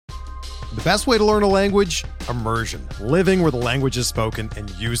The best way to learn a language? Immersion. Living where the language is spoken and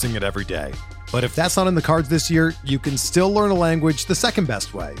using it every day. But if that's not in the cards this year, you can still learn a language the second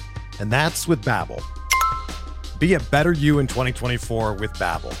best way, and that's with Babbel. Be a better you in 2024 with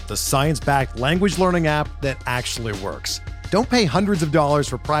Babbel, the science-backed language learning app that actually works. Don't pay hundreds of dollars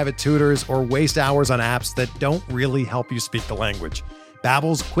for private tutors or waste hours on apps that don't really help you speak the language.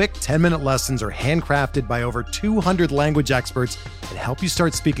 Babbel's quick 10-minute lessons are handcrafted by over 200 language experts and help you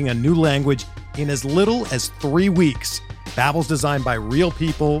start speaking a new language in as little as 3 weeks. Babbel's designed by real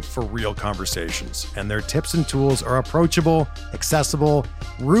people for real conversations, and their tips and tools are approachable, accessible,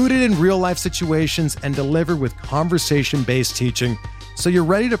 rooted in real-life situations, and delivered with conversation-based teaching, so you're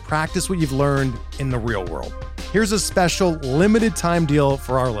ready to practice what you've learned in the real world. Here's a special limited-time deal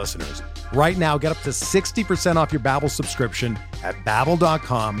for our listeners. Right now, get up to 60% off your Babbel subscription at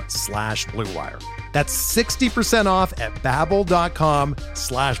babbel.com/Blue Wire. That's 60% off at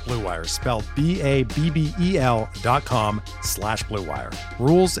babbel.com/Blue Wire, spelled BABBEL.com/Blue Wire.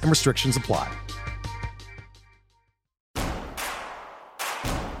 Rules and restrictions apply.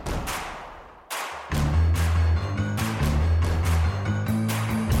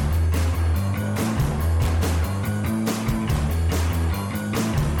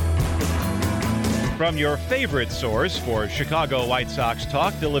 From your favorite source for Chicago White Sox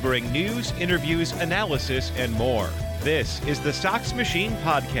talk, delivering news, interviews, analysis, and more. This is the Sox Machine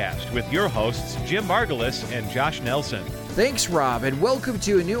Podcast with your hosts, Jim Margalus and Josh Nelson. Thanks, Rob, and welcome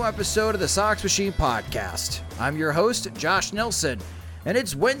to a new episode of the Sox Machine Podcast. I'm your host, Josh Nelson, and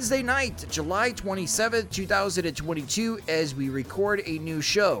it's Wednesday night, July 27th, 2022, as we record a new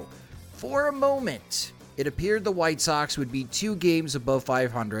show. For a moment, it appeared the White Sox would be 2 games above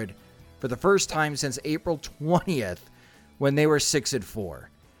 500 for the first time since April 20th, when they were 6-4.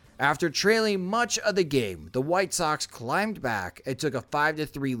 After trailing much of the game, the White Sox climbed back and took a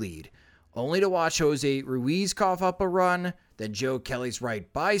 5-3 lead, only to watch Jose Ruiz cough up a run, then Joe Kelly's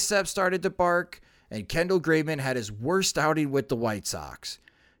right bicep started to bark, and Kendall Graveman had his worst outing with the White Sox.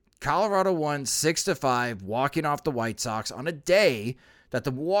 Colorado won 6-5, walking off the White Sox on a day that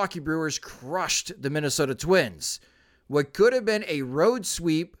the Milwaukee Brewers crushed the Minnesota Twins. What could have been a road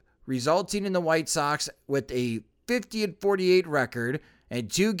sweep, resulting in the White Sox with a 50-48 record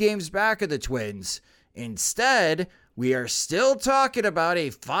and 2 games back of the Twins. Instead, we are still talking about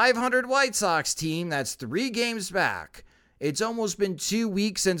a 500 White Sox team that's 3 games back. It's almost been 2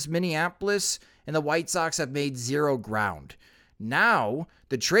 weeks since Minneapolis, and the White Sox have made 0 ground. Now,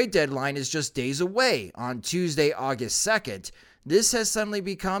 the trade deadline is just days away on Tuesday, August 2nd. This has suddenly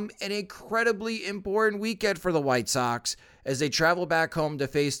become an incredibly important weekend for the White Sox as they travel back home to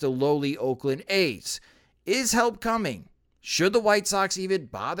face the lowly Oakland A's. Is help coming? Should the White Sox even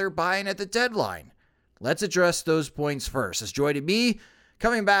bother buying at the deadline? Let's address those points first. As joining me,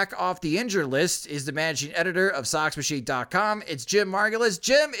 coming back off the injured list, is the managing editor of SoxMachine.com. It's Jim Margalus.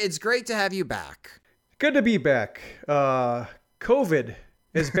 Jim, it's great to have you back. Good to be back. COVID,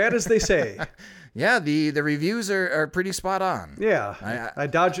 as bad as they say. Yeah, the reviews are pretty spot on. Yeah, I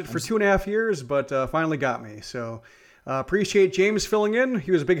dodged it for 2.5 years, but finally got me. So appreciate James filling in. He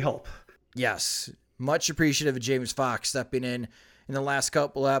was a big help. Yes, much appreciative of James Fox stepping in the last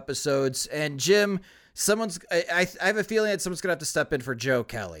couple episodes. And Jim, I have a feeling that someone's going to have to step in for Joe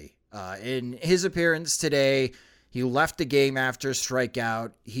Kelly. In his appearance today, he left the game after a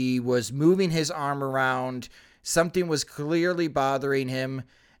strikeout. He was moving his arm around. Something was clearly bothering him.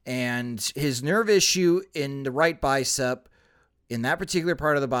 And his nerve issue in the right bicep, in that particular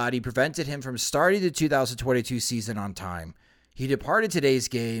part of the body, prevented him from starting the 2022 season on time. He departed today's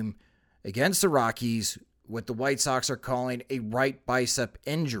game against the Rockies, what the White Sox are calling a right bicep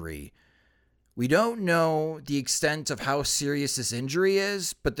injury. We don't know the extent of how serious this injury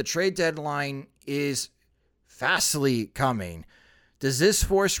is, but the trade deadline is fastly coming. Does this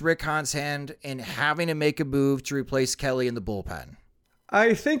force Rick Hahn's hand in having to make a move to replace Kelly in the bullpen?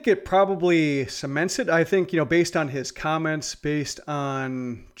 I think it probably cements it. I think, based on his comments, based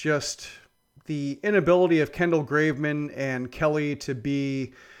on just the inability of Kendall Graveman and Kelly to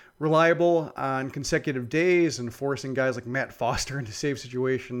be reliable on consecutive days and forcing guys like Matt Foster into save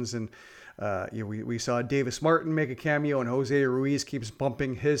situations. And we saw Davis Martin make a cameo, and Jose Ruiz keeps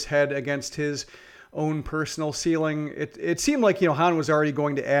bumping his head against his own personal ceiling. It seemed like, Hahn was already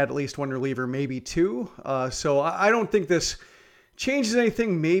going to add at least one reliever, maybe 2. So I don't think this changes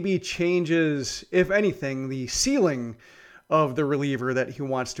anything. Maybe changes, if anything, the ceiling of the reliever that he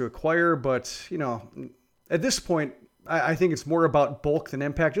wants to acquire. But, at this point, I think it's more about bulk than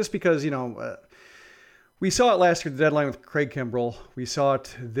impact, just because, We saw it last year at the deadline with Craig Kimbrell. We saw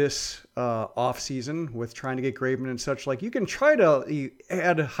it this offseason with trying to get Graveman and such. Like, you can try to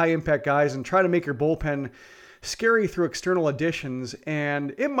add high-impact guys and try to make your bullpen scary through external additions,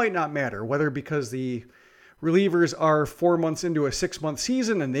 and it might not matter, whether because the relievers are 4 months into a 6-month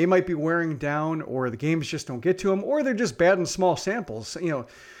season and they might be wearing down, or the games just don't get to them, or they're just bad in small samples.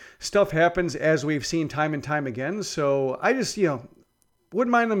 Stuff happens, as we've seen time and time again. So I just, wouldn't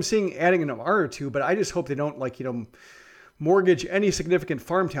mind them adding an R or two, but I just hope they don't mortgage any significant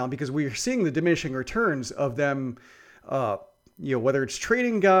farm talent, because we are seeing the diminishing returns of them, whether it's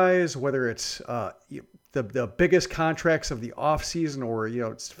trading guys, whether it's the biggest contracts of the offseason, or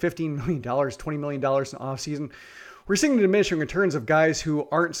it's $15 million, $20 million in the offseason. We're seeing the diminishing returns of guys who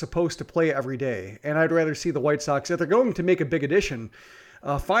aren't supposed to play every day. And I'd rather see the White Sox, if they're going to make a big addition,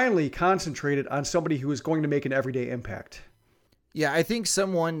 finally concentrated on somebody who is going to make an everyday impact. Yeah, I think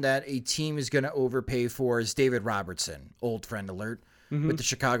someone that a team is going to overpay for is David Robertson, old friend alert, with the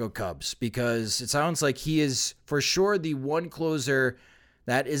Chicago Cubs, because it sounds like he is for sure the one closer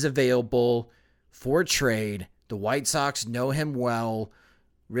that is available for trade. The White Sox know him well.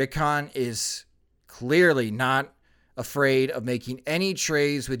 Rick Hahn is clearly not afraid of making any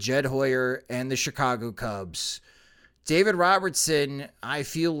trades with Jed Hoyer and the Chicago Cubs. David Robertson, I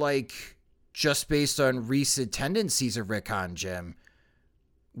feel like, just based on recent tendencies of Rick Hahn, Jim,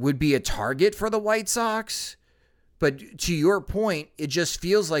 would be a target for the White Sox. But to your point, it just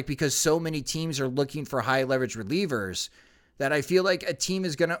feels like, because so many teams are looking for high leverage relievers, that I feel like a team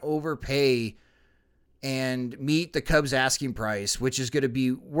is going to overpay and meet the Cubs asking price, which is going to be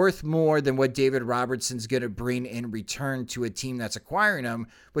worth more than what David Robertson's going to bring in return to a team that's acquiring him.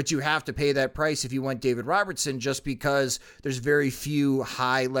 But you have to pay that price if you want David Robertson, just because there's very few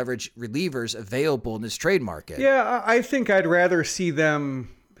high leverage relievers available in this trade market. Yeah, I think I'd rather see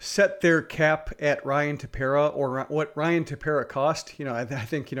them set their cap at Ryan Tepera, or what Ryan Tepera cost. I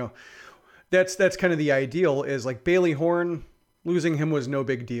think, that's kind of the ideal, is like Bailey Horn, losing him was no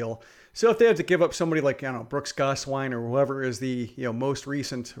big deal. So if they had to give up somebody like, Brooks Gosswein, or whoever is the, most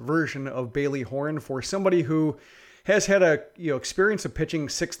recent version of Bailey Horn, for somebody who has had a, experience of pitching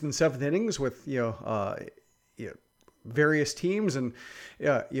 6th and 7th innings with, various teams and,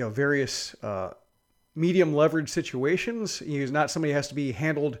 various medium leverage situations. He's not somebody who has to be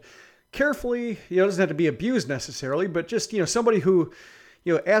handled carefully. Doesn't have to be abused necessarily, but just, somebody who,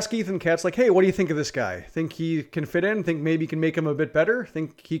 ask Ethan Katz, like, hey, what do you think of this guy? Think he can fit in? Think maybe you can make him a bit better?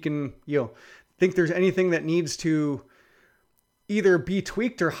 Think he can, think there's anything that needs to either be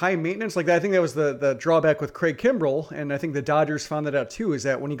tweaked or high maintenance? Like, I think that was the drawback with Craig Kimbrell, and I think the Dodgers found that out too, is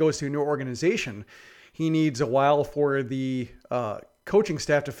that when he goes to a new organization, he needs a while for the coaching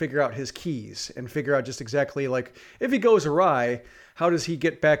staff to figure out his keys and figure out just exactly, like, if he goes awry, how does he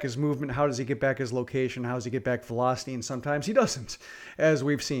get back his movement? How does he get back his location? How does he get back velocity? And sometimes he doesn't, as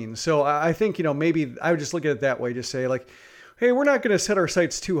we've seen. So I think, maybe I would just look at it that way. Just say, like, hey, we're not going to set our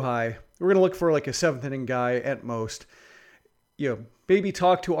sights too high. We're going to look for like a 7th inning guy at most. Maybe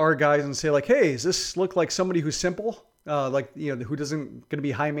talk to our guys and say, like, hey, does this look like somebody who's simple? Who doesn't going to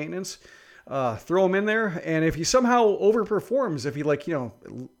be high maintenance? Throw him in there. And if he somehow overperforms, if he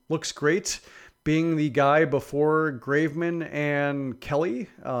looks great, being the guy before Graveman and Kelly,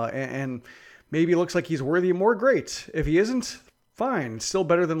 and maybe looks like he's worthy of more, great. If he isn't, fine. Still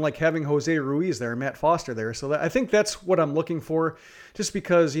better than like having Jose Ruiz there, Matt Foster there. So I think that's what I'm looking for, just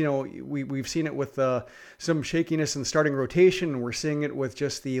because, we've seen it with some shakiness in the starting rotation. We're seeing it with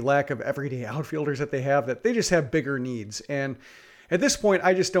just the lack of everyday outfielders that they have, that they just have bigger needs. And at this point,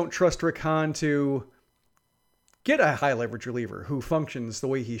 I just don't trust Rick Hahn to get a high leverage reliever who functions the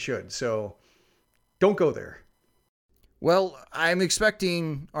way he should. So don't go there. Well, I'm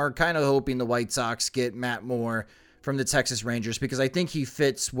expecting, or kind of hoping, the White Sox get Matt Moore from the Texas Rangers, because I think he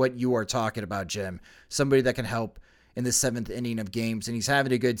fits what you are talking about, Jim. Somebody that can help in the 7th inning of games, and he's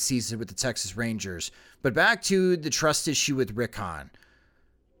having a good season with the Texas Rangers. But back to the trust issue with Rick Hahn.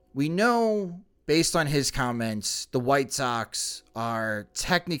 We know, based on his comments, the White Sox are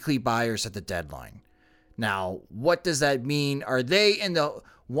technically buyers at the deadline. Now, what does that mean? Are they in the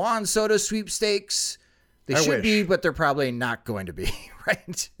Juan Soto sweepstakes? They should be, but they're probably not going to be,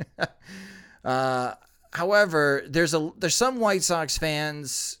 right? However, there's some White Sox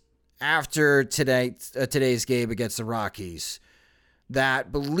fans after today's game against the Rockies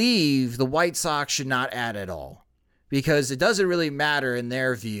that believe the White Sox should not add at all, because it doesn't really matter in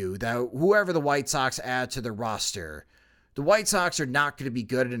their view that whoever the White Sox add to the roster, the White Sox are not going to be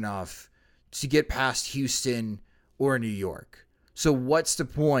good enough to get past Houston or New York. So what's the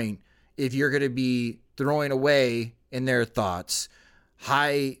point if you're going to be throwing away, in their thoughts,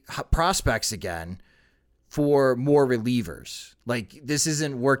 high prospects again, for more relievers. Like, this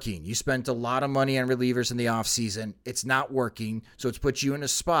isn't working. You spent a lot of money on relievers in the offseason. It's not working. So it's put you in a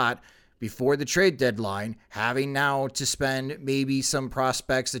spot before the trade deadline, having now to spend maybe some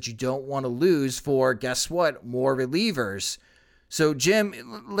prospects that you don't want to lose for, guess what, more relievers. So,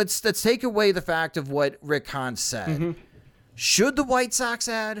 Jim, let's take away the fact of what Rick Hahn said. Mm-hmm. Should the White Sox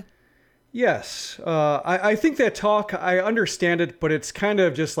add? Yes. I think that talk, I understand it, but it's kind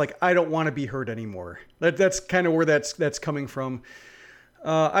of just like, I don't want to be hurt anymore. That's kind of where that's coming from.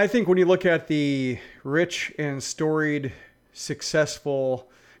 I think when you look at the rich and storied,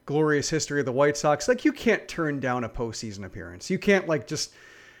 successful, glorious history of the White Sox, like, you can't turn down a postseason appearance. You can't like just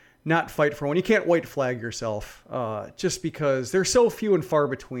not fight for one. You can't white flag yourself just because they're so few and far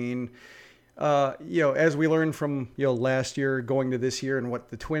between. As we learned from, last year going to this year and what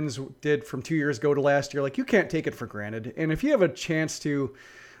the Twins did from 2 years ago to last year, like, you can't take it for granted. And if you have a chance to,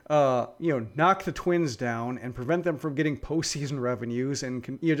 knock the Twins down and prevent them from getting postseason revenues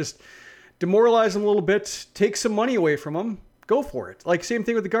and, just demoralize them a little bit, take some money away from them, go for it. Like, same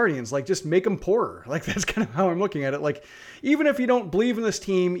thing with the Guardians, like, just make them poorer. Like, that's kind of how I'm looking at it. Like, even if you don't believe in this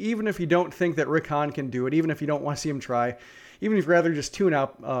team, even if you don't think that Rick Hahn can do it, even if you don't want to see him try, even if you'd rather just tune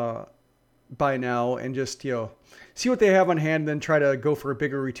out, by now and just, see what they have on hand and then try to go for a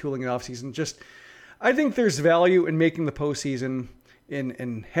bigger retooling in the offseason. I think there's value in making the postseason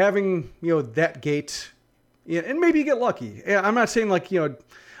in having, that gate, and maybe you get lucky. I'm not saying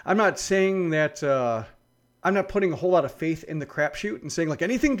I'm not saying that, I'm not putting a whole lot of faith in the crapshoot and saying like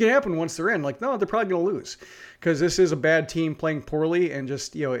anything can happen once they're in. Like, no, they're probably going to lose because this is a bad team playing poorly and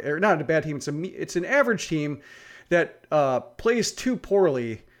just, or not a bad team. It's an average team that plays too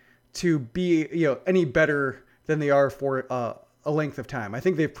poorly to be, any better than they are for a length of time. I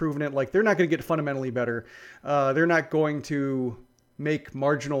think they've proven it. Like, they're not going to get fundamentally better. They're not going to make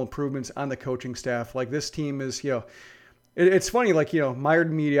marginal improvements on the coaching staff. Like, this team is, it's funny, like,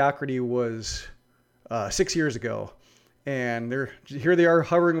 mired mediocrity was 6 years ago. And here they are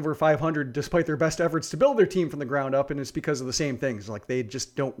hovering over 500 despite their best efforts to build their team from the ground up. And it's because of the same things. Like, they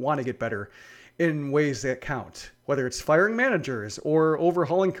just don't want to get better in ways that count, whether it's firing managers or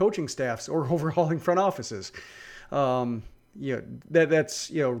overhauling coaching staffs or overhauling front offices. That's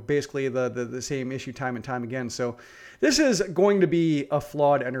basically the same issue time and time again. So this is going to be a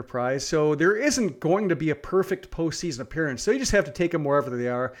flawed enterprise. So there isn't going to be a perfect postseason appearance. So you just have to take them wherever they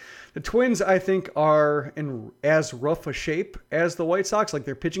are. The Twins, I think, are in as rough a shape as the White Sox. Like,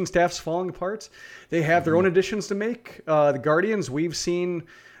 their pitching staff's falling apart. They have their own additions to make. The Guardians, we've seen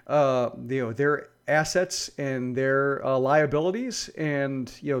their assets and their liabilities, and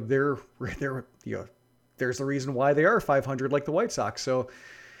they're there's the reason why they are 500 like the White Sox. So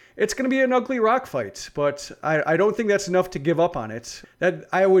it's going to be an ugly rock fight, but I don't think that's enough to give up on it. That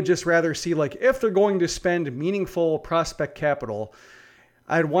I would just rather see, like, if they're going to spend meaningful prospect capital,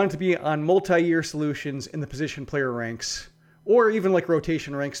 I'd want it to be on multi-year solutions in the position player ranks, or even like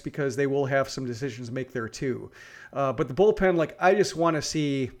rotation ranks, because they will have some decisions to make there too. But the bullpen, like, I just want to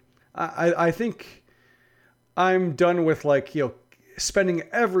see, I think I'm done with spending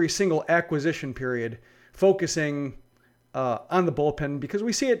every single acquisition period focusing on the bullpen, because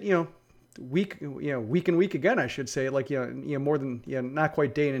we see it, week and week again, I should say, more than, not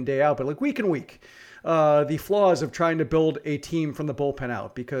quite day in and day out, but like week and week, the flaws of trying to build a team from the bullpen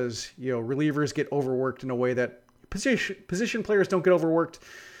out, because, relievers get overworked in a way that position players don't get overworked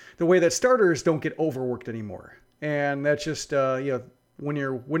the way that starters don't get overworked anymore. And that's just, when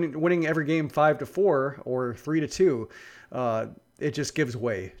you're winning every game 5-4 or 3-2, it just gives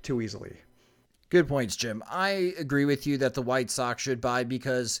way too easily. Good points, Jim. I agree with you that the White Sox should buy,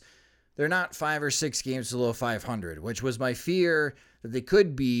 because they're not 5 or 6 games below 500, which was my fear that they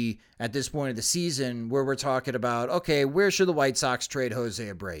could be at this point of the season, where we're talking about, okay, where should the White Sox trade Jose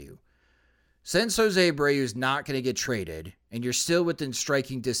Abreu? Since Jose Abreu is not going to get traded, and you're still within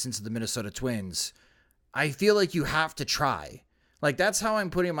striking distance of the Minnesota Twins, I feel like you have to try. Like, that's how I'm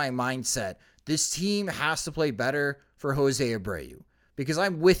putting my mindset. This team has to play better for Jose Abreu, because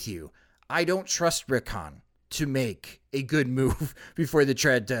I'm with you. I don't trust Rick Hahn to make a good move before the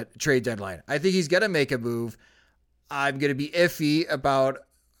trade deadline. I think he's going to make a move. I'm going to be iffy about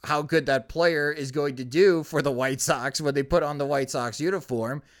how good that player is going to do for the White Sox when they put on the White Sox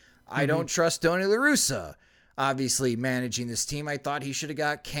uniform. I don't trust Tony La Russa, obviously, managing this team. I thought he should have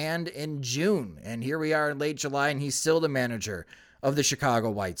got canned in June, and here we are in late July, and he's still the manager of the Chicago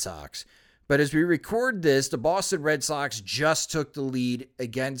White Sox. But as we record this, the Boston Red Sox just took the lead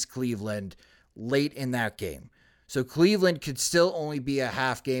against Cleveland late in that game. So Cleveland could still only be a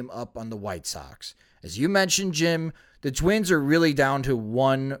half game up on the White Sox. As you mentioned, Jim, the Twins are really down to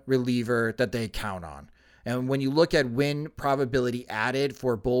one reliever that they count on. And when you look at win probability added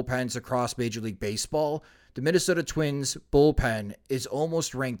for bullpens across Major League Baseball, the Minnesota Twins bullpen is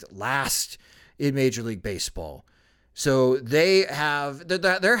almost ranked last in Major League Baseball. So they have,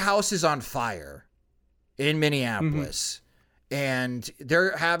 their house is on fire in Minneapolis. And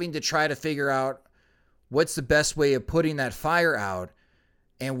they're having to try to figure out what's the best way of putting that fire out.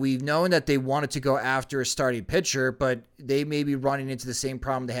 And we've known that they wanted to go after a starting pitcher, but they may be running into the same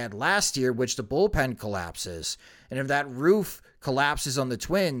problem they had last year, which the bullpen collapses. And if that roof collapses on the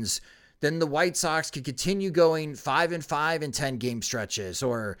Twins, then the White Sox could continue going 5-5 in 10-game stretches,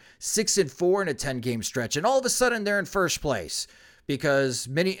 or 6-4 in a 10-game stretch. And all of a sudden they're in first place because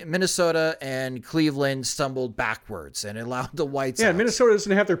Minnesota and Cleveland stumbled backwards and it allowed the White Sox. Yeah, Minnesota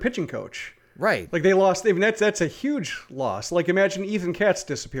doesn't have their pitching coach. Right. Like they lost. I mean, that's a huge loss. Like imagine Ethan Katz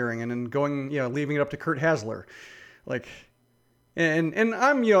disappearing and then going, leaving it up to Kurt Hasler. Like, and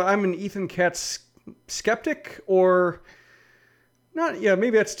I'm an Ethan Katz skeptic, or not. Yeah,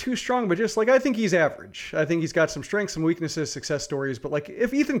 maybe that's too strong, but just like I think he's average. I think he's got some strengths, some weaknesses, success stories. But like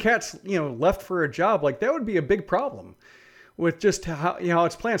if Ethan Katz, left for a job, like that would be a big problem with just how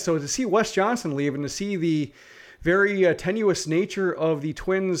it's planned. So to see Wes Johnson leave and to see the very tenuous nature of the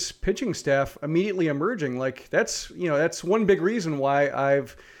Twins pitching staff immediately emerging, like that's one big reason why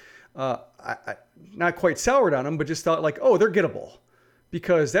I've I not quite soured on them, but just thought like, oh, they're gettable,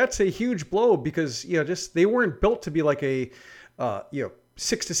 because that's a huge blow, because just they weren't built to be like a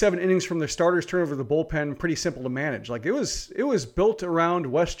 6 to 7 innings from their starters, turn over the bullpen, pretty simple to manage. Like it was built around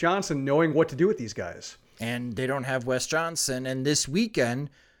Wes Johnson knowing what to do with these guys. And they don't have Wes Johnson. And this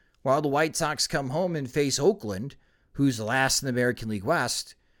weekend, while the White Sox come home and face Oakland, who's last in the American League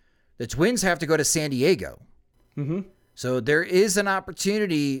West, the Twins have to go to San Diego. So there is an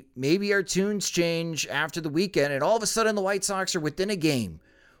opportunity. Maybe our tunes change after the weekend, and all of a sudden the White Sox are within a game.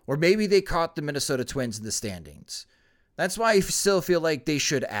 Or maybe they caught the Minnesota Twins in the standings. That's why I still feel like they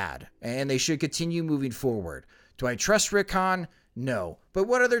should add, and they should continue moving forward. Do I trust Rick Hahn? No. But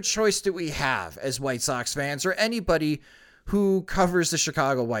what other choice do we have as White Sox fans, or anybody who covers the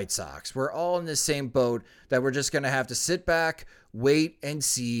Chicago White Sox? We're all in the same boat that we're just going to have to sit back, wait, and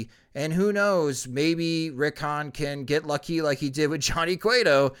see. And who knows, maybe Rick Hahn can get lucky like he did with Johnny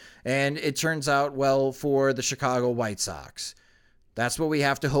Cueto, and it turns out well for the Chicago White Sox. That's what we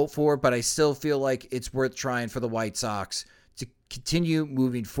have to hope for, but I still feel like it's worth trying for the White Sox to continue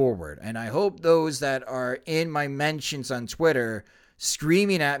moving forward. And I hope those that are in my mentions on Twitter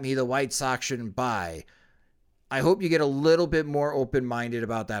screaming at me the White Sox shouldn't buy, I hope you get a little bit more open-minded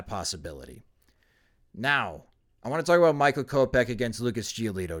about that possibility. Now, I want to talk about Michael Kopech against Lucas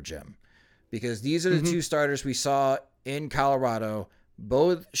Giolito, Jim, because these are the two starters we saw in Colorado.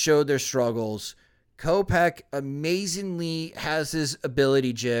 Both showed their struggles. Kopech amazingly has his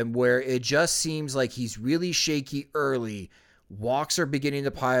ability, Jim, where it just seems like he's really shaky early. Walks are beginning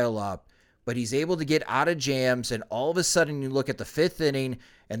to pile up, but he's able to get out of jams, and all of a sudden you look at the 5th inning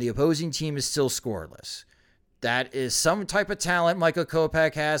and the opposing team is still scoreless. That is some type of talent Michael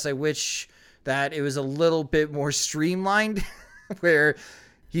Kopech has. I wish that it was a little bit more streamlined where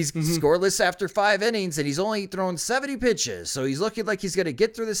he's scoreless after 5 innings and he's only thrown 70 pitches. So he's looking like he's going to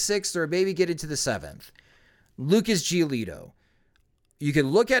get through the 6th or maybe get into the 7th. Lucas Giolito, you can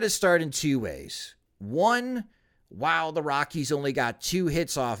look at his start in 2 ways. One, wow, the Rockies only got 2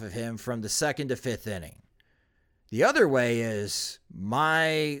 hits off of him from the 2nd to 5th inning. The other way is,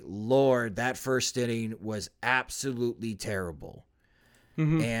 my Lord, that 1st inning was absolutely terrible.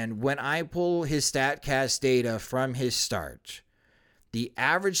 And when I pull his StatCast data from his start, the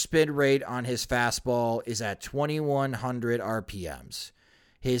average spin rate on his fastball is at 2,100 RPMs.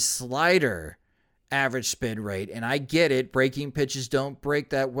 His slider average spin rate, and I get it, breaking pitches don't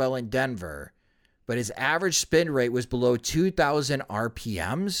break that well in Denver, but his average spin rate was below 2,000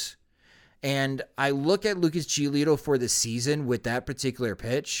 RPMs. And I look at Lucas Giolito for the season with that particular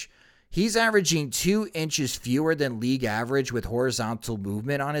pitch. He's averaging 2 inches fewer than league average with horizontal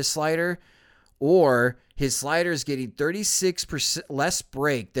movement on his slider, or his slider is getting 36% less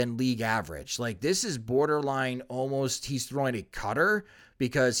break than league average. Like, this is borderline almost he's throwing a cutter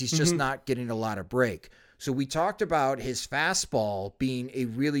because he's just not getting a lot of break. So we talked about his fastball being a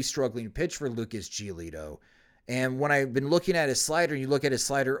really struggling pitch for Lucas Giolito. And when I've been looking at his slider, and you look at his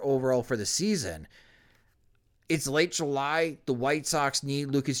slider overall for the season, it's late July. The White Sox need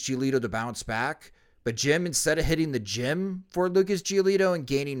Lucas Giolito to bounce back. But Jim, instead of hitting the gym for Lucas Giolito and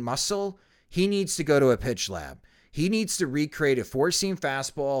gaining muscle, he needs to go to a pitch lab. He needs to recreate a 4-seam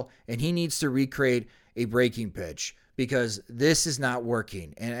fastball, and he needs to recreate a breaking pitch. because this is not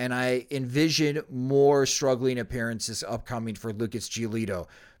working. And I envision more struggling appearances upcoming for Lucas Giolito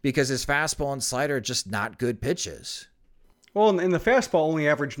because his fastball and slider are just not good pitches. Well, and the fastball only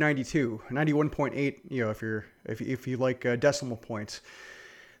averaged 91.8, you know, if you like decimal points.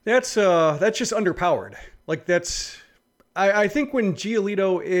 That's just underpowered. Like I think when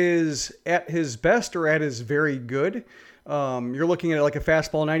Giolito is at his best or at his very good, you're looking at like a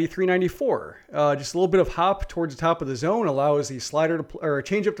fastball 93, 94. Just a little bit of hop towards the top of the zone allows the slider or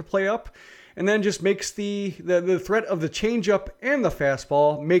changeup to play up, and then just makes the threat of the changeup and the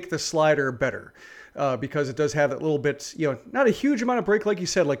fastball make the slider better. Because it does have that little bit, you know, not a huge amount of break, like you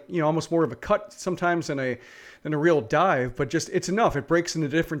said, like, you know, almost more of a cut sometimes than a real dive, but just it's enough. It breaks in a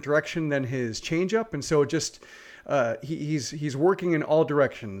different direction than his changeup, and so it just he's working in all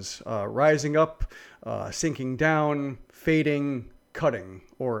directions, rising up, sinking down, fading, cutting,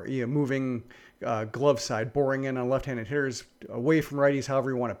 or, you know, moving glove side, boring in on left-handed hitters, away from righties, however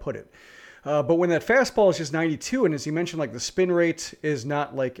you want to put it. But when that fastball is just 92, and as you mentioned, like the spin rate is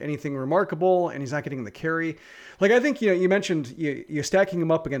not like anything remarkable, and he's not getting the carry. Like, I think, you know, you mentioned you're stacking him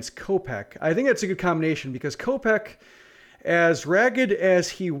up against Kopech. I think that's a good combination because Kopech, as ragged as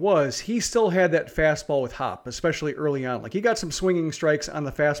he still had that fastball with hop, especially early on. Like, he got some swinging strikes on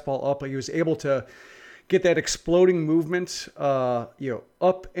the fastball up, but he was able to get that exploding movement, you know,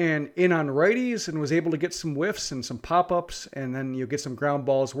 up and in on righties, and was able to get some whiffs and some pop-ups, and then you get some ground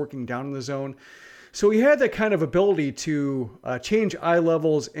balls working down in the zone. So he had that kind of ability to change eye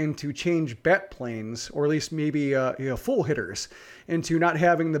levels and to change bat planes, or at least maybe you know, full hitters, into not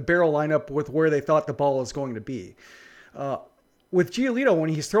having the barrel line up with where they thought the ball is going to be. With Giolito, when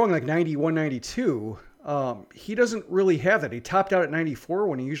he's throwing like 91, 92, he doesn't really have that. He topped out at 94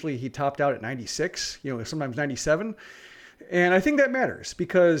 when he topped out at 96, you know, sometimes 97. And I think that matters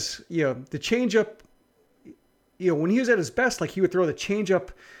because, you know, the changeup, you know, when he was at his best, like he would throw the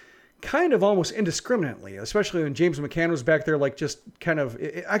changeup kind of almost indiscriminately, especially when James McCann was back there, like just kind of,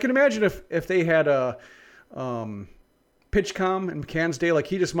 I can imagine if they had a pitch comm in McCann's day, like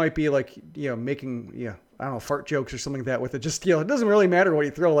he just might be like, you know, making, you know, I don't know, fart jokes or something like that with it. Just, you know, it doesn't really matter what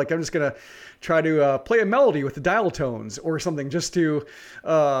you throw. Like, I'm just going to try to play a melody with the dial tones or something just to, you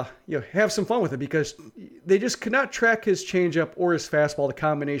know, have some fun with it because they just could not track his changeup or his fastball, the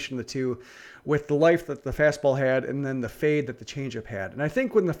combination of the two, with the life that the fastball had and then the fade that the changeup had. And I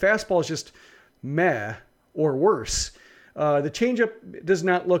think when the fastball is just meh or worse, the changeup does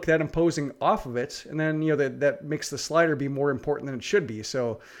not look that imposing off of it. And then, you know, that makes the slider be more important than it should be.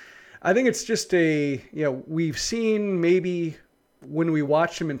 So I think it's just you know, we've seen maybe when we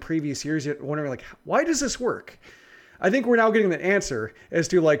watched him in previous years, you're wondering like, why does this work? I think we're now getting the answer as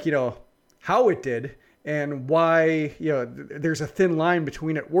to like, you know, how it did and why, you know, there's a thin line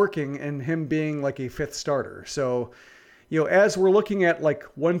between it working and him being like a fifth starter. So, you know, as we're looking at like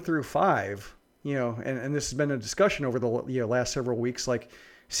 1 through 5, you know, and this has been a discussion over the last several weeks, like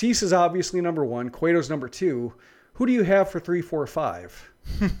Cease is obviously number 1, Cueto's number 2. Who do you have for 3, 4, 5?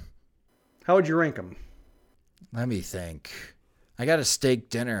 How would you rank them? Let me think. I got a steak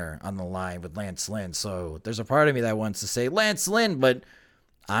dinner on the line with Lance Lynn, so there's a part of me that wants to say Lance Lynn, but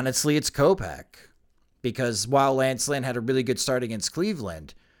honestly, it's Kopech. Because while Lance Lynn had a really good start against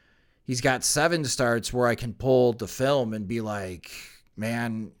Cleveland, he's got 7 starts where I can pull the film and be like,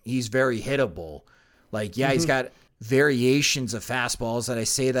 man, he's very hittable. Like, yeah, he's got variations of fastballs that I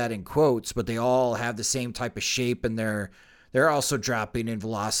say that in quotes, but they all have the same type of shape and they're also dropping in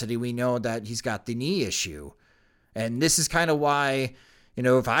velocity. We know that he's got the knee issue. And this is kind of why, you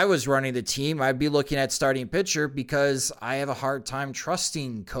know, if I was running the team, I'd be looking at starting pitcher because I have a hard time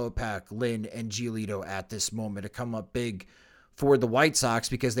trusting Kopech, Lynn, and Giolito at this moment to come up big for the White Sox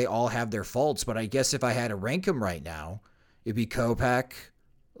because they all have their faults. But I guess if I had to rank them right now, it'd be Kopech,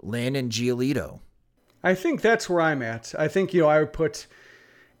 Lynn, and Giolito. I think that's where I'm at. I think, you know, I would put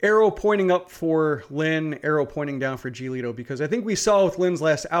arrow pointing up for Lynn, arrow pointing down for Giolito, because I think we saw with Lynn's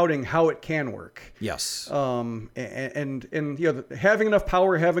last outing how it can work. Yes. And you know, having enough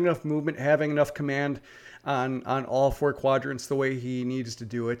power, having enough movement, having enough command on all 4 quadrants the way he needs to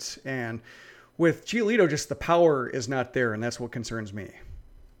do it. And with Giolito, just the power is not there, and that's what concerns me.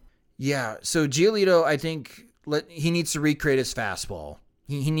 Yeah, so Giolito, I think he needs to recreate his fastball.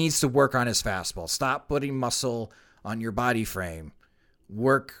 He needs to work on his fastball. Stop putting muscle on your body frame.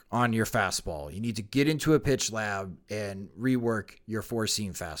 Work on your fastball. You need to get into a pitch lab and rework your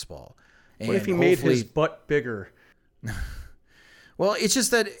 4-seam fastball. And what if he made his butt bigger? Well, it's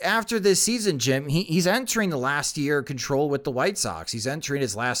just that after this season, Jim, he's entering the last year of control with the White Sox. He's entering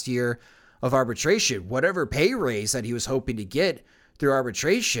his last year of arbitration. Whatever pay raise that he was hoping to get through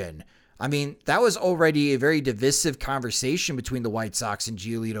arbitration, I mean, that was already a very divisive conversation between the White Sox and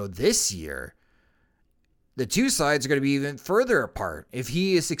Giolito this year. The two sides are going to be even further apart. If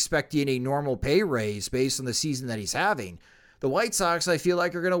he is expecting a normal pay raise based on the season that he's having, the White Sox, I feel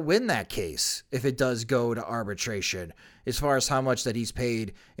like, are going to win that case if it does go to arbitration, as far as how much that he's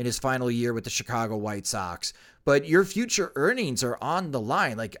paid in his final year with the Chicago White Sox. But your future earnings are on the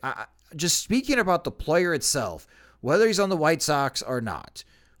line. Like, just speaking about the player itself, whether he's on the White Sox or not,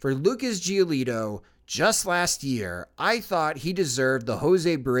 for Lucas Giolito, just last year, I thought he deserved the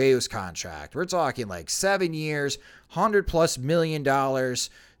Jose Barrios contract. We're talking like 7 years, $100+ million.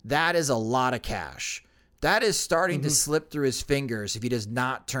 That is a lot of cash. That is starting to slip through his fingers if he does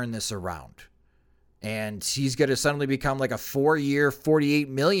not turn this around. And he's going to suddenly become like a 4-year, $48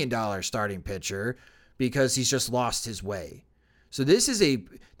 million starting pitcher because he's just lost his way. So this is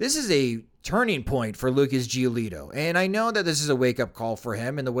a turning point for Lucas Giolito. And I know that this is a wake-up call for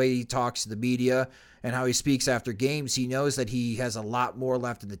him, and the way he talks to the media and how he speaks after games, he knows that he has a lot more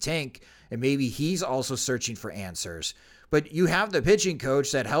left in the tank, and maybe he's also searching for answers. But you have the pitching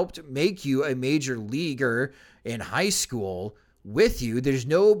coach that helped make you a major leaguer in high school with you. There's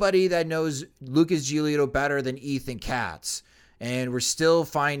nobody that knows Lucas Giolito better than Ethan Katz. And we're still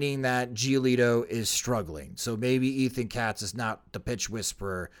finding that Giolito is struggling. So maybe Ethan Katz is not the pitch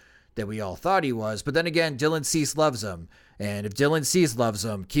whisperer that we all thought he was. But then again, Dylan Cease loves him. And if Dylan Cease loves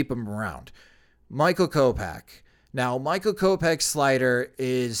him, keep him around. Michael Kopech. Now, Michael Kopech's slider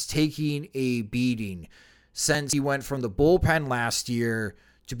is taking a beating since he went from the bullpen last year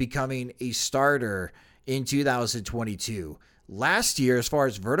to becoming a starter in 2022. Last year, as far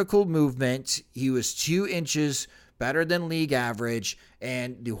as vertical movement, he was 2 inches better than league average,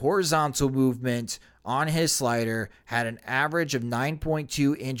 and the horizontal movement on his slider had an average of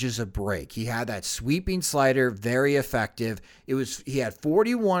 9.2 inches of break. He had that sweeping slider, very effective. He had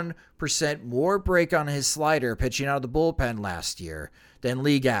 41% more break on his slider pitching out of the bullpen last year than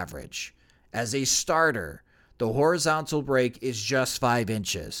league average. As a starter, the horizontal break is just 5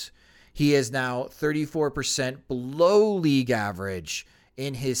 inches. He is now 34% below league average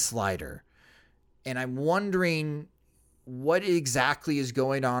in his slider. And I'm wondering what exactly is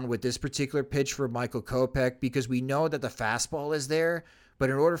going on with this particular pitch for Michael Kopech, because we know that the fastball is there, but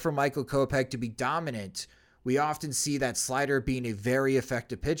in order for Michael Kopech to be dominant, we often see that slider being a very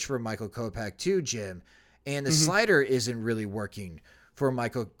effective pitch for Michael Kopech too, Jim. And the slider isn't really working for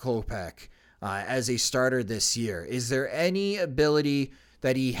Michael Kopech as a starter this year. Is there any ability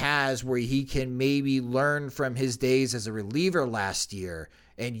that he has where he can maybe learn from his days as a reliever last year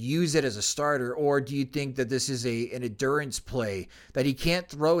and use it as a starter? Or do you think that this is an endurance play, that he can't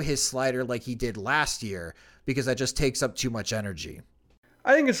throw his slider like he did last year because that just takes up too much energy?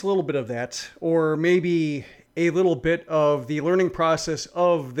 I think it's a little bit of that, or maybe a little bit of the learning process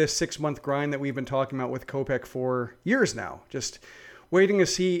of this 6-month grind that we've been talking about with Kopech for years now. Just waiting to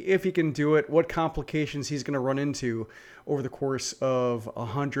see if he can do it, what complications he's going to run into over the course of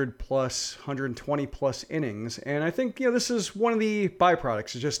 100 plus, 120 plus innings. And I think, this is one of the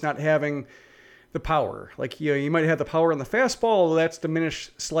byproducts, is just not having the power. Like, you might have the power on the fastball, that's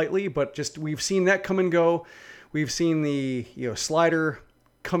diminished slightly, but just we've seen that come and go. We've seen the, slider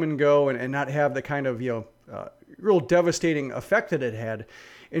come and go and not have the kind of, real devastating effect that it had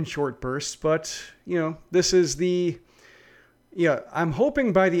in short bursts. But, this is I'm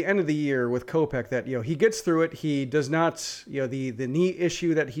hoping by the end of the year with Kopech that, he gets through it. He does not, the knee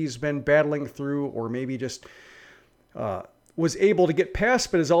issue that he's been battling through, or maybe just was able to get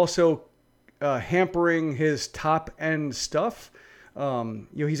past, but is also hampering his top end stuff.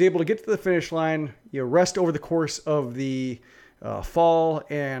 He's able to get to the finish line, rest over the course of the fall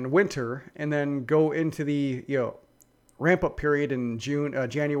and winter, and then go into the, ramp up period in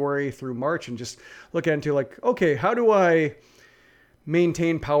January through March, and just look into like, okay, how do I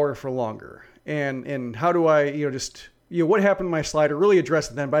maintain power for longer? And how do I, what happened to my slider, really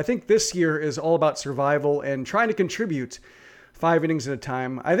address it then. But I think this year is all about survival and trying to contribute 5 innings at a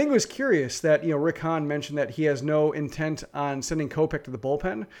time. I think it was curious that, Rick Hahn mentioned that he has no intent on sending Kopech to the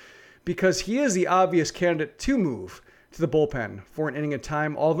bullpen, because he is the obvious candidate to move to the bullpen for an inning at a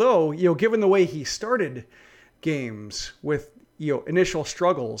time. Although, given the way he started games with, initial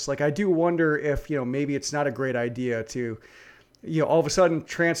struggles, like I do wonder if, maybe it's not a great idea to, all of a sudden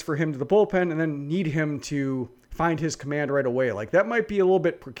transfer him to the bullpen and then need him to find his command right away. Like that might be a little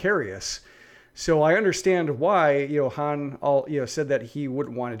bit precarious. So I understand why, Hahn said that he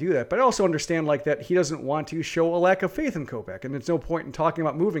wouldn't want to do that, but I also understand like that he doesn't want to show a lack of faith in Kopech, and there's no point in talking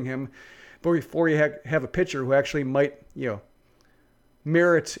about moving him before you have a pitcher who actually might,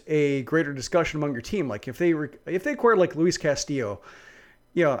 merit a greater discussion among your team. Like if they acquired like Luis Castillo,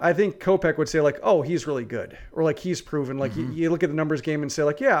 I think Kopech would say like, oh, he's really good, or like he's proven. Like you look at the numbers game and say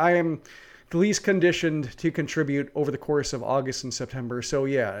like, yeah, I am the least conditioned to contribute over the course of August and September. So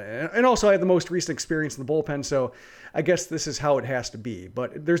yeah, and also I have the most recent experience in the bullpen, so I guess this is how it has to be.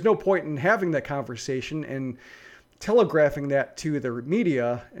 But there's no point in having that conversation and telegraphing that to the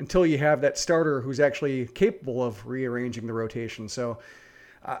media until you have that starter who's actually capable of rearranging the rotation. So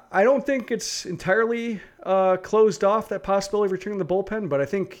I don't think it's entirely closed off, that possibility of returning the bullpen, but I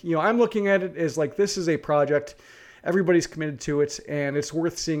think, I'm looking at it as like this is a project. Everybody's committed to it, and it's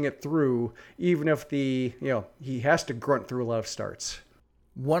worth seeing it through, even if he has to grunt through a lot of starts.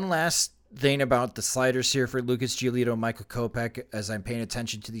 One last thing about the sliders here for Lucas Giolito and Michael Kopech, as I'm paying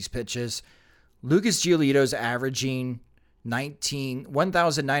attention to these pitches. Lucas Giolito's averaging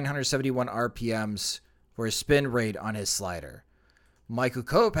 1,971 RPMs for a spin rate on his slider. Michael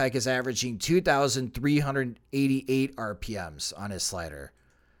Kopech is averaging 2,388 RPMs on his slider.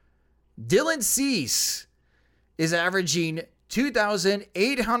 Dylan Cease is averaging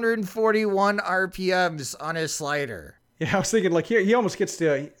 2,841 RPMs on his slider. Yeah, I was thinking like he almost gets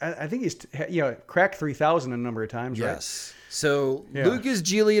to, I think he's cracked 3,000 a number of times, right? Yes. So Lucas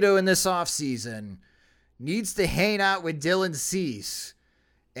Giolito in this offseason needs to hang out with Dylan Cease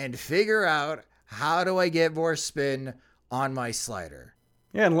and figure out, how do I get more spin on my slider?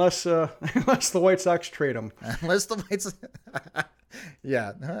 Yeah, unless the White Sox trade him. Unless the White Sox...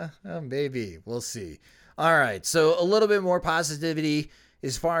 maybe. We'll see. All right, so a little bit more positivity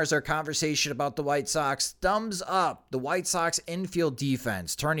as far as our conversation about the White Sox. Thumbs up, the White Sox infield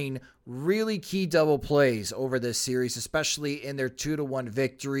defense turning really key double plays over this series, especially in their 2-1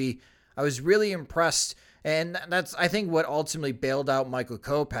 victory. I was really impressed, and that's, I think, what ultimately bailed out Michael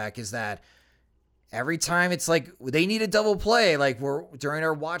Kopech, is that every time it's like they need a double play, like during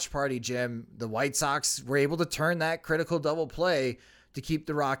our watch party, Jim, the White Sox were able to turn that critical double play to keep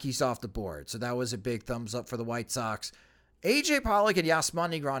the Rockies off the board. So that was a big thumbs up for the White Sox. AJ Pollock and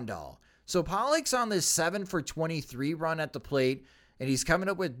Yasmani Grandal. So Pollock's on this 7-for-23 run at the plate, and he's coming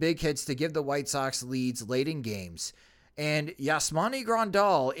up with big hits to give the White Sox leads late in games. And Yasmani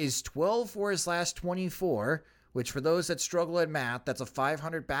Grandal is 12 for his last 24, which for those that struggle at math, that's a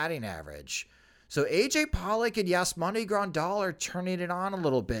 500 batting average. So AJ Pollock and Yasmani Grandal are turning it on a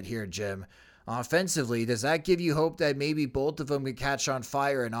little bit here, Jim. Offensively, does that give you hope that maybe both of them could catch on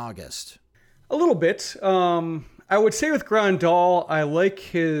fire in August? A little bit. I would say with Grandal, I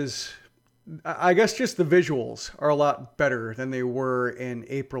like I guess just the visuals are a lot better than they were in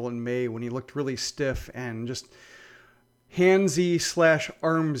April and May when he looked really stiff and just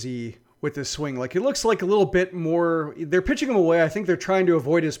handsy/armsy with his swing. Like, it looks like a little bit more, they're pitching him away. I think they're trying to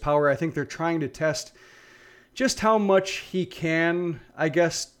avoid his power. I think they're trying to test just how much he can, I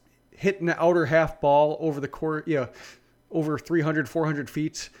guess, hit an outer half ball over the court, over 300, 400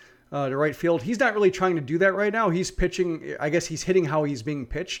 feet to right field. He's not really trying to do that right now. He's pitching, I guess he's hitting how he's being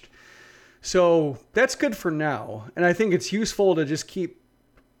pitched. So that's good for now. And I think it's useful to just keep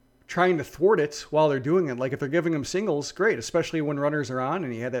trying to thwart it while they're doing it. Like, if they're giving him singles, great, especially when runners are on,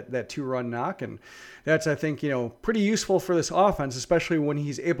 and he had that 2-run knock. And that's, I think, pretty useful for this offense, especially when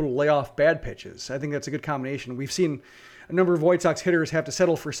he's able to lay off bad pitches. I think that's a good combination. We've seen a number of White Sox hitters have to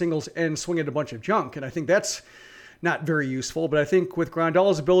settle for singles and swing at a bunch of junk, and I think that's not very useful. But I think with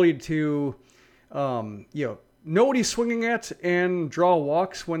Grandal's ability to, know what he's swinging at and draw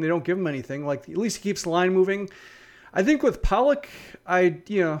walks when they don't give him anything, like, at least he keeps the line moving. I think with Pollock,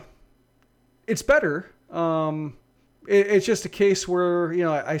 it's better. It's just a case where,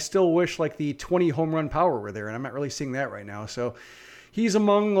 I still wish like the 20 home run power were there, and I'm not really seeing that right now. So he's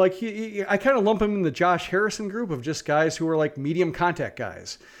among, like, I kind of lump him in the Josh Harrison group of just guys who are like medium contact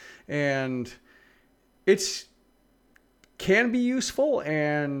guys. And can be useful,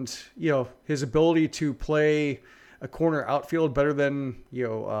 and, his ability to play a corner outfield better than,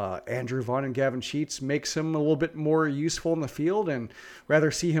 Andrew Vaughn and Gavin Sheets makes him a little bit more useful in the field, and rather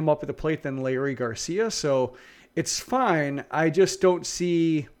see him up at the plate than Larry Garcia. So it's fine. I just don't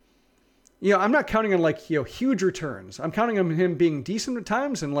see, I'm not counting on huge returns. I'm counting on him being decent at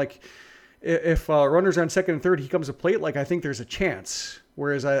times. And like, if runners are on second and third, he comes to plate, like, I think there's a chance.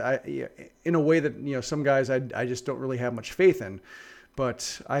 Whereas I in a way that, some guys I just don't really have much faith in.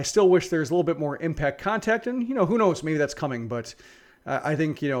 But I still wish there's a little bit more impact contact, and, who knows, maybe that's coming. But I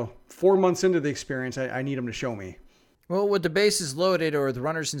think, 4 months into the experience, I need him to show me. Well, with the bases loaded or the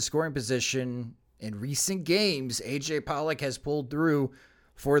runners in scoring position in recent games, AJ Pollock has pulled through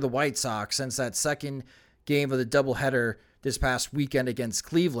for the White Sox since that second game of the doubleheader this past weekend against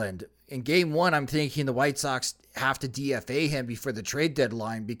Cleveland. In game one, I'm thinking the White Sox have to DFA him before the trade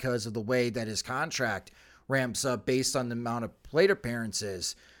deadline because of the way that his contract ramps up based on the amount of plate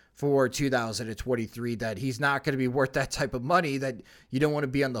appearances for 2023, that he's not going to be worth that type of money, that you don't want to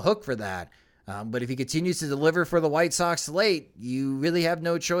be on the hook for that. But if he continues to deliver for the White Sox late, you really have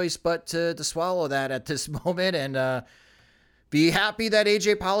no choice but to swallow that at this moment and be happy that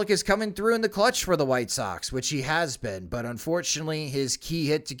A.J. Pollock is coming through in the clutch for the White Sox, which he has been. But unfortunately, his key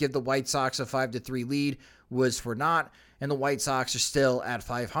hit to give the White Sox a 5-3 lead was for naught, and the White Sox are still at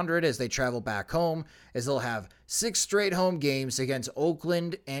 500 as they travel back home, as they'll have 6 straight home games against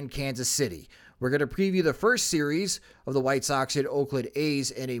Oakland and Kansas City. We're going to preview the first series of the White Sox and Oakland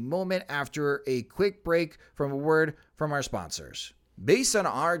A's in a moment after a quick break from a word from our sponsors. Based on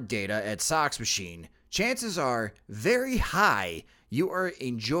our data at Sox Machine, chances are very high you are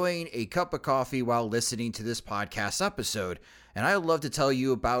enjoying a cup of coffee while listening to this podcast episode, and I'd love to tell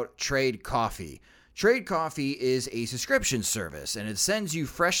you about Trade Coffee. Trade Coffee is a subscription service, and it sends you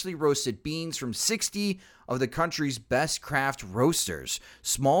freshly roasted beans from 60 of the country's best craft roasters,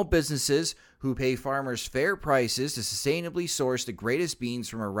 small businesses who pay farmers fair prices to sustainably source the greatest beans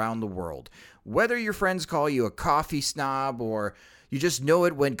from around the world. Whether your friends call you a coffee snob or you just know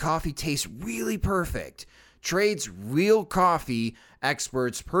it when coffee tastes really perfect, Trade's real coffee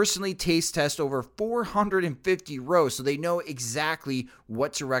experts personally taste test over 450 roasts, so they know exactly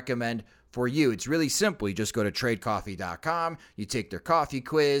what to recommend for you. It's really simple. You just go to tradecoffee.com, you take their coffee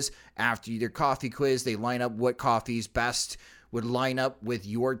quiz. After your coffee quiz, they line up what coffees best would line up with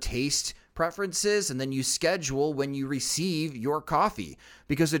your taste preferences, and then you schedule when you receive your coffee.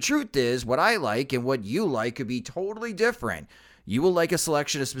 Because the truth is, what I like and what you like could be totally different. You will like a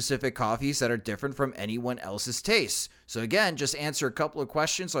selection of specific coffees that are different from anyone else's tastes. So again, just answer a couple of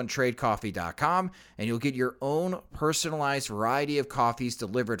questions on tradecoffee.com and you'll get your own personalized variety of coffees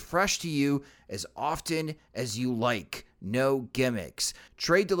delivered fresh to you as often as you like. No gimmicks.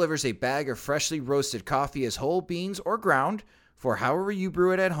 Trade delivers a bag of freshly roasted coffee as whole beans or ground for however you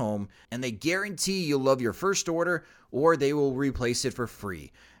brew it at home, and they guarantee you'll love your first order or they will replace it for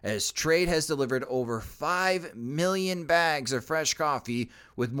free, as Trade has delivered over 5 million bags of fresh coffee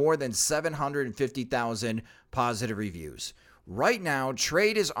with more than 750,000 positive reviews. Right now,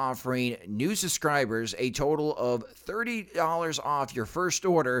 Trade is offering new subscribers a total of $30 off your first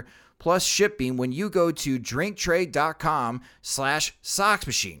order plus shipping when you go to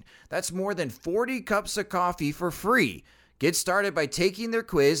drinktrade.com/soxmachine. That's more than 40 cups of coffee for free. Get started by taking their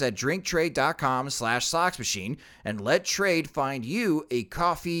quiz at drinktrade.com/soxmachine and let Trade find you a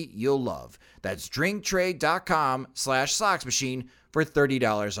coffee you'll love. That's drinktrade.com/soxmachine for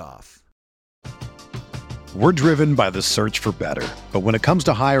 $30 off. We're driven by the search for better. But when it comes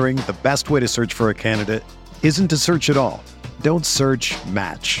to hiring, the best way to search for a candidate isn't to search at all. Don't search,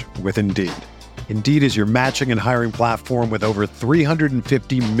 match with Indeed. Indeed is your matching and hiring platform with over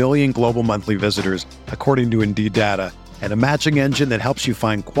 350 million global monthly visitors, according to Indeed data, and a matching engine that helps you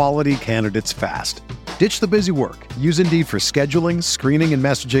find quality candidates fast. Ditch the busy work. Use Indeed for scheduling, screening, and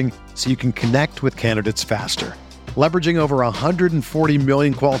messaging so you can connect with candidates faster. Leveraging over 140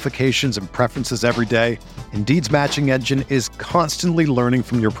 million qualifications and preferences every day, Indeed's matching engine is constantly learning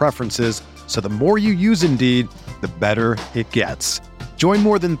from your preferences, so the more you use Indeed, the better it gets. Join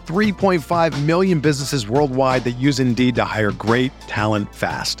more than 3.5 million businesses worldwide that use Indeed to hire great talent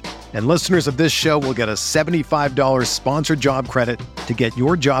fast. And listeners of this show will get a $75 sponsored job credit to get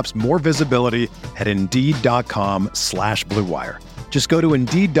your jobs more visibility at Indeed.com/Blue Wire. Just go to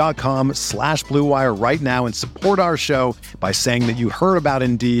Indeed.com/Blue Wire right now and support our show by saying that you heard about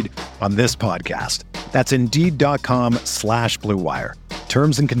Indeed on this podcast. That's Indeed.com/Blue Wire.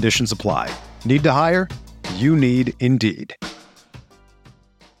 Terms and conditions apply. Need to hire? You need Indeed.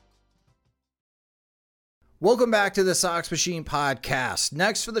 Welcome back to the Sox Machine podcast.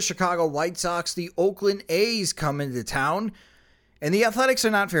 Next for the Chicago White Sox, the Oakland A's come into town, and the Athletics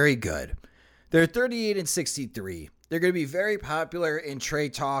are not very good. They're 38-63. They're going to be very popular in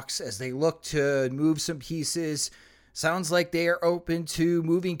trade talks as they look to move some pieces. Sounds like they are open to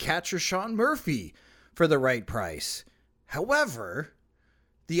moving catcher Sean Murphy for the right price. However,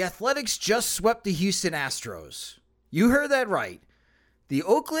 the Athletics just swept the Houston Astros. You heard that right. The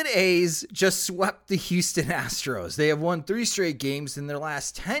Oakland A's just swept the Houston Astros. They have won 3 straight games. In their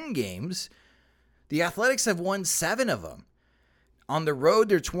last 10 games, the Athletics have won 7 of them. On the road,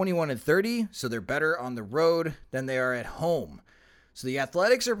 they're 21-30, so they're better on the road than they are at home. So the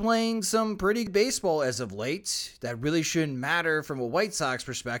Athletics are playing some pretty good baseball as of late. That really shouldn't matter from a White Sox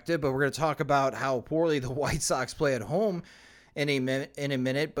perspective, but we're going to talk about how poorly the White Sox play at home in a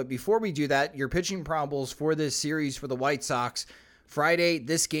minute. But before we do that, your pitching probables for this series for the White Sox. Friday,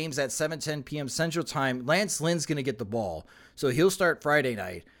 this game's at 7:10 p.m. Central Time. Lance Lynn's going to get the ball, so he'll start Friday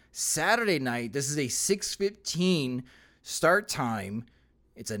night. Saturday night, this is a 6:15 start time.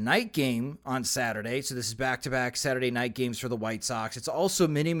 It's a night game on Saturday, so this is back-to-back Saturday night games for the White Sox. It's also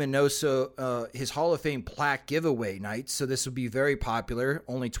Minnie Minoso, his Hall of Fame plaque giveaway night, so this will be very popular.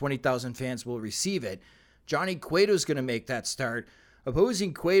 Only 20,000 fans will receive it. Johnny Cueto is going to make that start.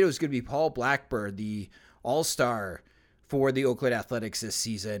 Opposing Cueto is going to be Paul Blackburn, the all-star for the Oakland Athletics this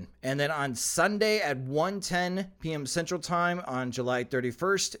season. And then on Sunday at 1:10 p.m. Central Time on July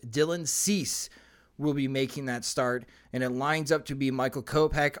 31st, Dylan Cease will be making that start, and it lines up to be Michael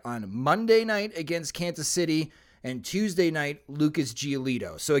Kopech on Monday night against Kansas City, and Tuesday night, Lucas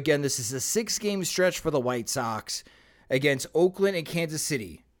Giolito. So again, this is a 6-game stretch for the White Sox against Oakland and Kansas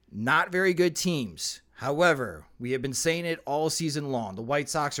City. Not very good teams. However, we have been saying it all season long. The White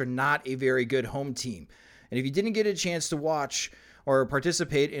Sox are not a very good home team. And if you didn't get a chance to watch or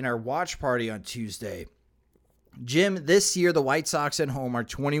participate in our watch party on Tuesday, Jim, this year the White Sox at home are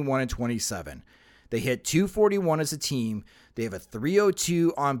 21-27. They hit .241 as a team. They have a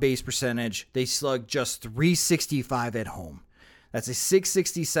 .302 on-base percentage. They slug just .365 at home. That's a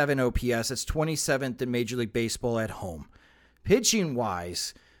 .667 OPS. That's 27th in Major League Baseball at home.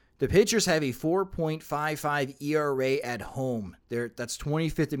 Pitching-wise, the pitchers have a 4.55 ERA at home. That's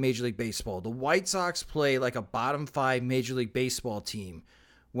 25th in Major League Baseball. The White Sox play like a bottom 5 Major League Baseball team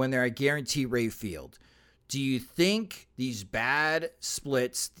when they're at Guarantee Rate Field. Do you think these bad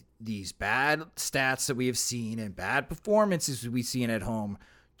splits, these bad stats that we have seen and bad performances we've seen at home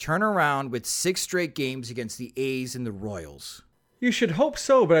turn around with 6 straight games against the A's and the Royals? You should hope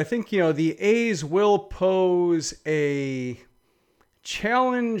so, but I think, the A's will pose a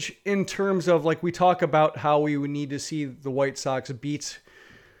challenge in terms of, like, we talk about how we would need to see the White Sox beat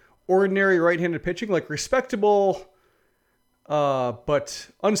ordinary right-handed pitching, like respectable but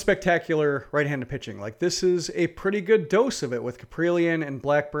unspectacular right-handed pitching. Like, this is a pretty good dose of it with Caprillion and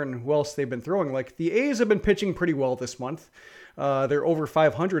Blackburn and who else they've been throwing. Like, the A's have been pitching pretty well this month. They're over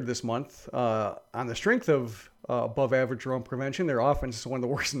 500 this month on the strength of above average run prevention. Their offense is one of the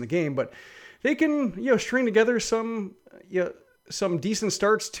worst in the game, but they can, string together some decent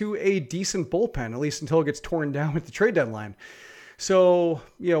starts to a decent bullpen, at least until it gets torn down at the trade deadline. So,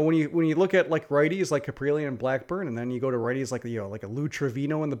 when you look at like righties like Caprillion and Blackburn, and then you go to righties like like a Lou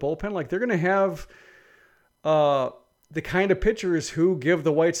Trevino in the bullpen, like they're going to have the kind of pitchers who give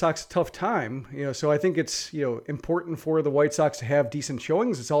the White Sox a tough time. So I think it's important for the White Sox to have decent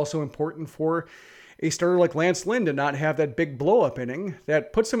showings. It's also important for a starter like Lance Lynn to not have that big blow up inning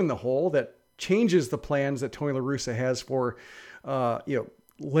that puts him in the hole, that changes the plans that Tony La Russa has for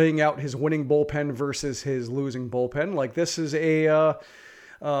laying out his winning bullpen versus his losing bullpen. Like, this is the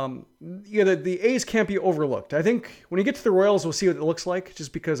A's can't be overlooked. I think when you get to the Royals, we'll see what it looks like,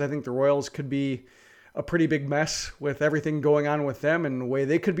 just because I think the Royals could be a pretty big mess with everything going on with them and the way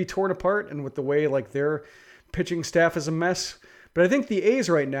they could be torn apart and with the way like their pitching staff is a mess. But I think the A's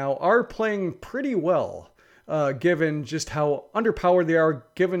right now are playing pretty well, given just how underpowered they are,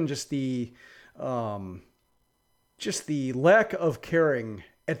 given just the lack of caring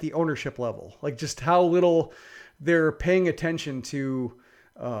at the ownership level, like just how little they're paying attention to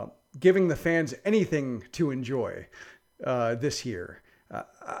giving the fans anything to enjoy this year.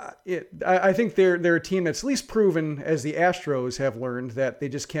 I think they're a team that's at least proven, as the Astros have learned, that they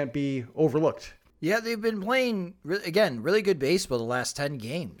just can't be overlooked. Yeah, they've been playing, again, really good baseball the last 10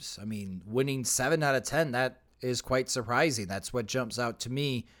 games. I mean, winning 7 out of 10, that is quite surprising. That's what jumps out to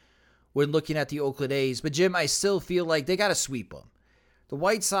me when looking at the Oakland A's. But, Jim, I still feel like they got to sweep them. The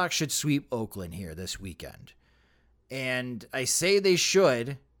White Sox should sweep Oakland here this weekend. And I say they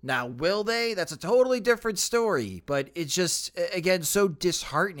should. Now, will they? That's a totally different story. But it's just, again, so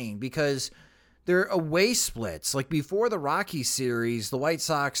disheartening because they're away splits. Like, before the Rockies series, the White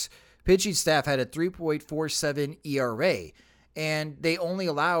Sox pitching staff had a 3.47 ERA. And they only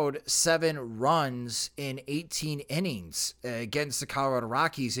allowed 7 runs in 18 innings against the Colorado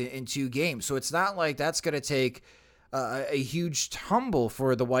Rockies in 2 games. So it's not like that's going to take a huge tumble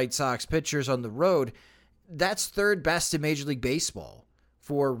for the White Sox pitchers on the road. That's 3rd best in Major League Baseball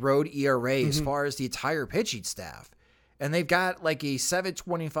for road ERA as far as the entire pitching staff. And they've got like a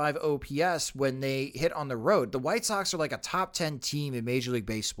 725 OPS when they hit on the road. The White Sox are like a top 10 team in Major League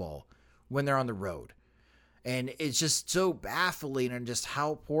Baseball when they're on the road. And it's just so baffling and just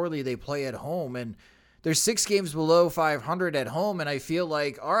how poorly they play at home. And they're 6 games below 500 at home. And I feel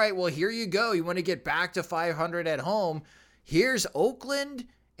like, all right, well, here you go. You want to get back to 500 at home. Here's Oakland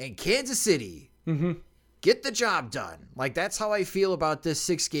and Kansas City. Get the job done. Like, that's how I feel about this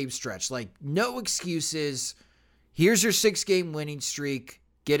 6-game stretch. Like, no excuses. Here's your 6-game winning streak.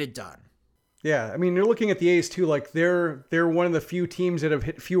 Get it done. Yeah, I mean, you're looking at the A's too. Like they're one of the few teams that have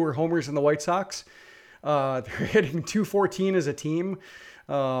hit fewer homers than the White Sox. They're hitting 214 as a team.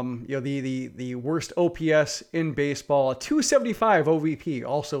 The worst OPS in baseball, a 275 OVP,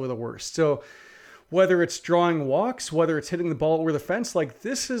 also the worst. So whether it's drawing walks, whether it's hitting the ball over the fence, like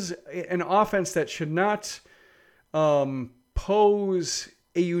this is an offense that should not pose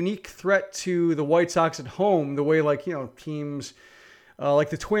a unique threat to the White Sox at home the way teams like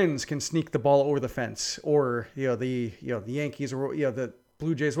the Twins can sneak the ball over the fence, or the Yankees, or the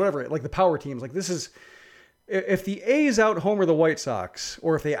Blue Jays, whatever, like the power teams. Like this is, if the A's out homer the White Sox,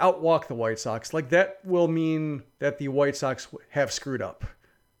 or if they outwalk the White Sox, like that will mean that the White Sox have screwed up.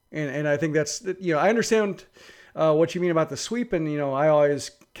 And I think that's, I understand what you mean about the sweep. And, I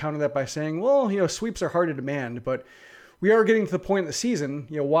always counter that by saying, well, sweeps are hard to demand, but we are getting to the point in the season,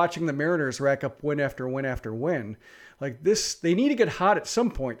 watching the Mariners rack up win after win after win. Like this, they need to get hot at some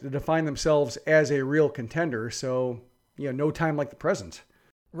point to define themselves as a real contender. So, no time like the present.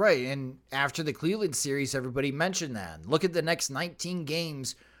 Right. And after the Cleveland series, everybody mentioned that. Look at the next 19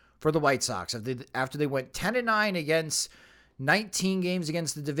 games for the White Sox. After they went 10-9 against 19 games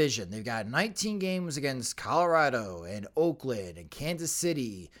against the division, they've got 19 games against Colorado and Oakland and Kansas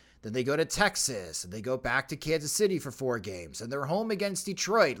City. Then they go to Texas and they go back to Kansas City for 4 games, and they're home against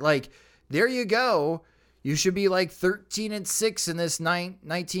Detroit. Like, there you go. You should be like 13-6 in this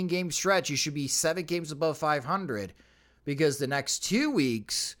 19 game stretch. You should be 7 games above 500, because the next 2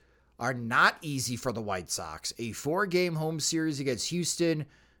 weeks are not easy for the White Sox. A 4-game home series against Houston,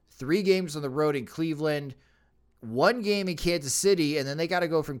 3 games on the road in Cleveland, 1 game in Kansas City, and then they got to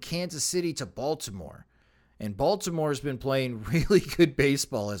go from Kansas City to Baltimore. And Baltimore's been playing really good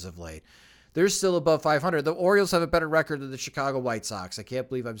baseball as of late. They're still above 500. The Orioles have a better record than the Chicago White Sox. I can't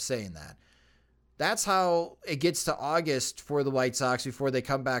believe I'm saying that. That's how it gets to August for the White Sox before they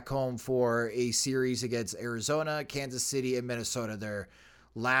come back home for a series against Arizona, Kansas City, and Minnesota, their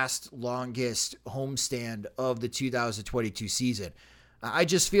last longest homestand of the 2022 season. I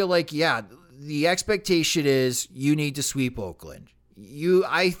just feel like, the expectation is you need to sweep Oakland.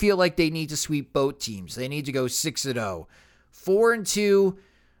 I feel like they need to sweep both teams. They need to go 6-0. 4-2,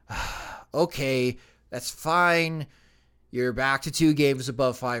 okay, that's fine. You're back to 2 games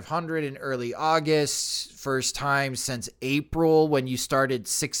above 500 in early August. First time since April, when you started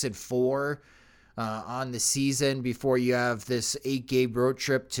 6-4 on the season, before you have this 8-game road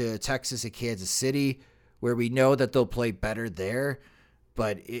trip to Texas and Kansas City, where we know that they'll play better there.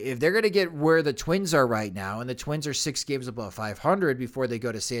 But if they're going to get where the Twins are right now, and the Twins are 6 games above 500 before they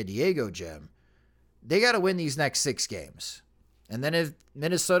go to San Diego, Jim, they got to win these next 6 games. And then if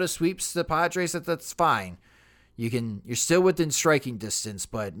Minnesota sweeps the Padres, that's fine. You're still within striking distance,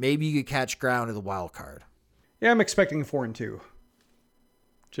 but maybe you could catch ground of the wild card. Yeah, I'm expecting 4-2.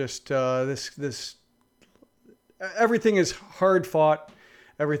 Just this everything is hard fought.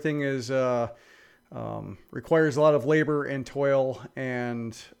 Everything is requires a lot of labor and toil,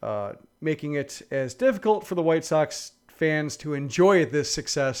 and making it as difficult for the White Sox fans to enjoy this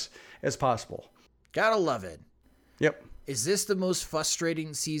success as possible. Gotta love it. Yep. Is this the most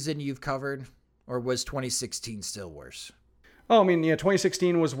frustrating season you've covered? Or was 2016 still worse? Oh, I mean,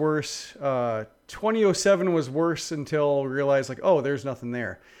 2016 was worse. 2007 was worse until we realized, there's nothing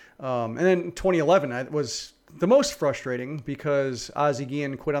there. And then 2011 was the most frustrating because Ozzie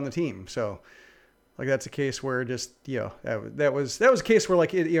Guillen quit on the team. So, that's a case where just, that was a case where,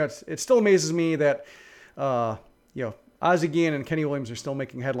 it still amazes me that, Ozzie Guillen and Kenny Williams are still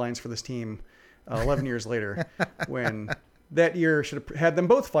making headlines for this team 11 years later, when that year should have had them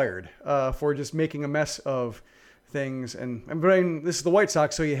both fired for just making a mess of things. And this is the White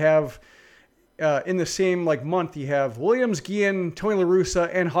Sox, so you have in the same month you have Williams, Guillen, Tony La Russa,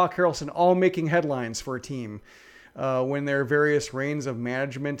 and Hawk Harrelson all making headlines for a team when their various reigns of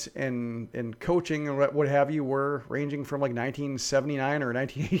management and coaching and what have you were ranging from 1979 or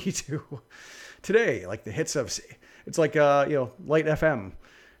 1982 today. The hits of Light FM.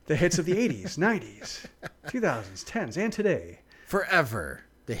 The hits of the 80s, 90s, 2000s, 10s, and today. Forever.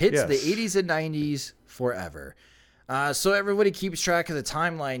 The hits of the 80s and 90s forever. So everybody keeps track of the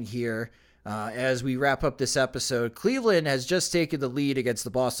timeline here as we wrap up this episode. Cleveland has just taken the lead against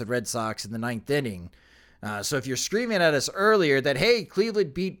the Boston Red Sox in the 9th inning. So if you're screaming at us earlier that, hey,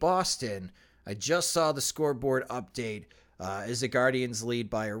 Cleveland beat Boston, I just saw the scoreboard update as the Guardians lead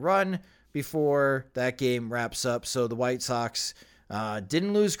by a run before that game wraps up. So the White Sox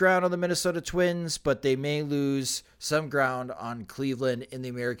didn't lose ground on the Minnesota Twins, but they may lose some ground on Cleveland in the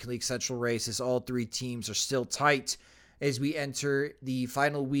American League Central race, as all 3 teams are still tight as we enter the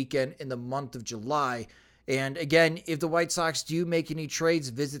final weekend in the month of July. And again, if the White Sox do make any trades,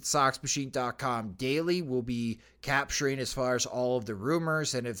 visit SoxMachine.com daily. We'll be capturing as far as all of the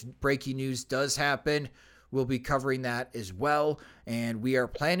rumors, and if breaking news does happen, we'll be covering that as well. And we are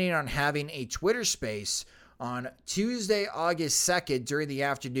planning on having a Twitter space on Tuesday, August 2nd during the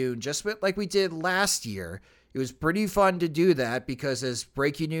afternoon, just like we did last year. It was pretty fun to do that because as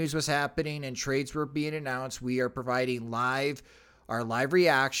breaking news was happening and trades were being announced, we are providing our live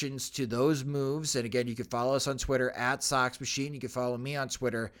reactions to those moves. And again, you can follow us on Twitter at Sox Machine. You can follow me on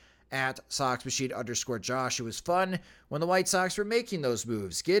Twitter at SoxMachine_Josh. It was fun when the White Sox were making those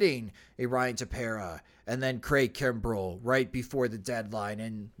moves, getting a Ryan Tepera and then Craig Kimbrel right before the deadline.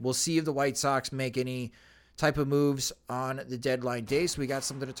 And we'll see if the White Sox make any type of moves on the deadline day. So we got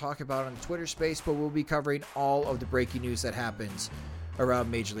something to talk about on the Twitter space, but we'll be covering all of the breaking news that happens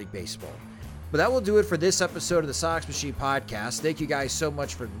around Major League Baseball. But that will do it for this episode of the Sox Machine podcast. Thank you guys so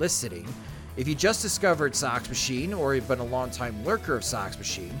much for listening. If you just discovered Sox Machine or you've been a longtime lurker of Sox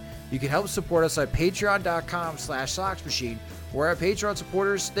Machine, you can help support us at patreon.com/Sox Machine, where our Patreon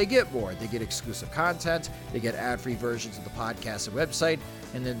supporters, they get more. They get exclusive content, they get ad-free versions of the podcast and website,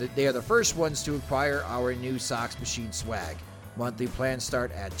 and then they are the first ones to acquire our new Sox Machine swag. Monthly plans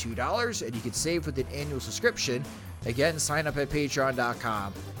start at $2, and you can save with an annual subscription. Again, sign up at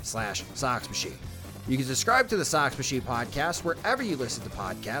patreon.com/Sox Machine. You can subscribe to the Sox Machine podcast wherever you listen to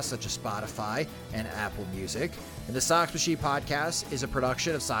podcasts, such as Spotify and Apple Music. And the Sox Machine podcast is a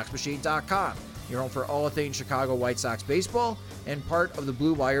production of SoxMachine.com, your home for all things Chicago White Sox baseball and part of the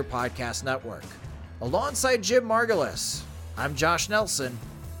Blue Wire Podcast Network. Alongside Jim Margulis, I'm Josh Nelson.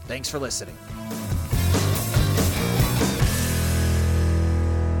 Thanks for listening.